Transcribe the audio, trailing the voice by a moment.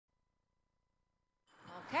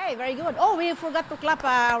Okay, very good. Oh, we forgot to clap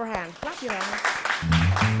our hands. Clap your hands.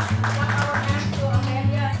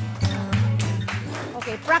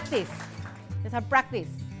 Okay, practice. Let's have practice.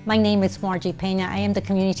 My name is Margie Pena. I am the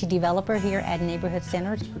community developer here at Neighborhood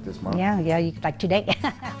Center. Like today.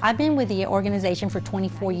 I've been with the organization for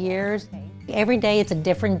 24 years. Every day it's a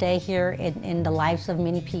different day here in the lives of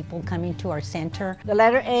many people coming to our center. The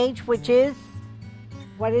letter H, which is,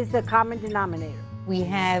 what is the common denominator? We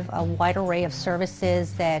have a wide array of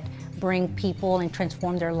services that bring people and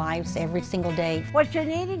transform their lives every single day. What you're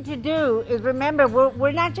needing to do is remember,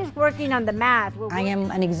 we're not just working on the math. I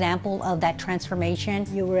am an example of that transformation.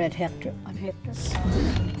 You were at Hector.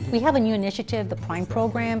 We have a new initiative, the Prime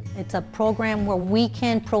program. It's a program where we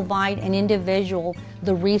can provide an individual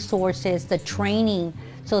the resources, the training,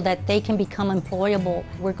 so that they can become employable.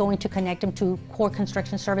 We're going to connect them to core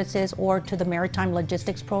construction services or to the Maritime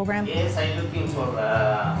Logistics program. Yes, I'm looking for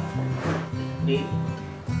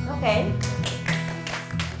Okay.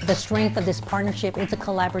 The strength of this partnership is a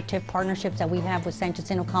collaborative partnership that we have with San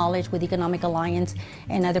Jacinto College, with Economic Alliance,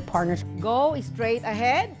 and other partners. Go straight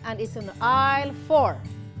ahead, and it's in aisle 4.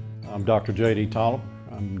 I'm Dr. J.D. Tollip.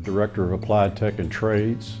 I'm Director of Applied Tech and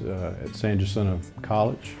Trades at San Jacinto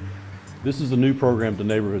College. This is a new program to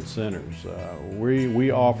neighborhood centers.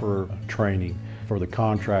 We offer training for the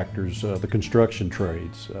contractors, the construction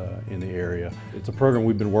trades in the area. It's a program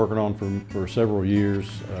we've been working on for several years.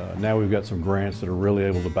 Now we've got some grants that are really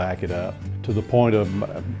able to back it up to the point of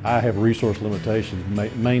I have resource limitations,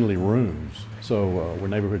 mainly rooms. So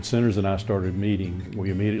when Neighborhood Centers and I started meeting,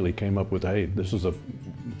 we immediately came up with, hey, this is a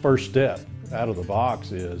first step out of the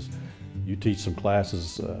box is you teach some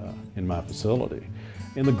classes in my facility.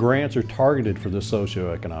 And the grants are targeted for this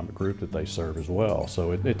socioeconomic group that they serve as well.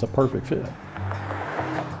 So it's a perfect fit.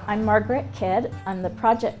 I'm Margaret Kidd. I'm the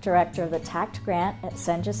project director of the TACT grant at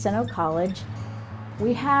San Jacinto College.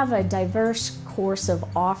 We have a diverse course of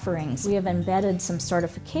offerings. We have embedded some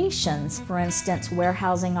certifications, for instance,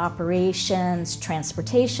 warehousing operations,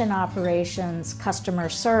 transportation operations, customer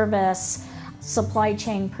service, supply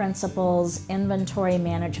chain principles, inventory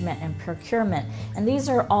management, and procurement. And these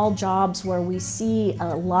are all jobs where we see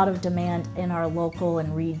a lot of demand in our local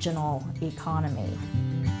and regional economy.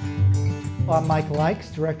 Well, I'm Mike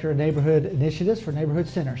Likes, Director of Neighborhood Initiatives for Neighborhood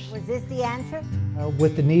Centers. Was this the answer?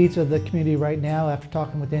 With the needs of the community right now, after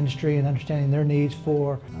talking with industry and understanding their needs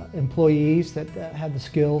for employees that have the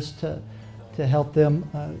skills to help them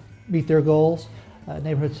meet their goals,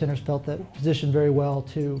 Neighborhood Centers felt that positioned very well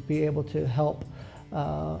to be able to help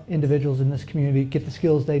individuals in this community get the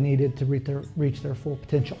skills they needed to reach their full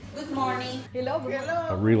potential. Good morning. Hello.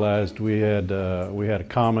 I realized we had a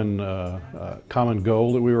common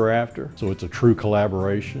goal that we were after. So it's a true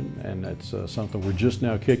collaboration, and it's something we're just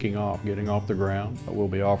now kicking off, getting off the ground. We'll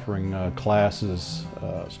be offering classes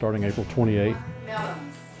starting April 28th.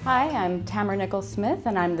 Hi, I'm Tamara Nichols-Smith,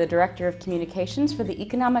 and I'm the Director of Communications for the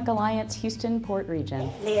Economic Alliance Houston Port Region.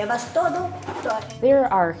 There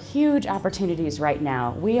are huge opportunities right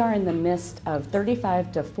now. We are in the midst of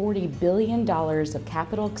 $35 to $40 billion of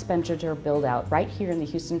capital expenditure build-out right here in the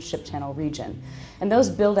Houston Ship Channel region. And those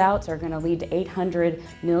build-outs are going to lead to $800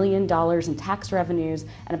 million in tax revenues,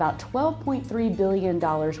 and about $12.3 billion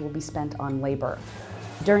will be spent on labor.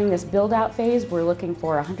 During this build-out phase, we're looking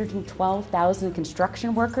for 112,000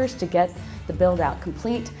 construction workers to get the build-out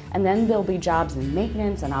complete, and then there'll be jobs in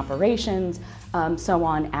maintenance and operations, so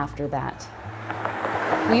on after that.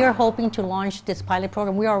 We are hoping to launch this pilot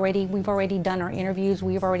program. We've already done our interviews.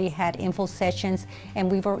 We've already had info sessions,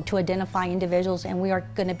 and to identify individuals, and we are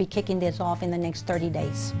going to be kicking this off in the next 30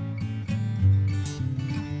 days.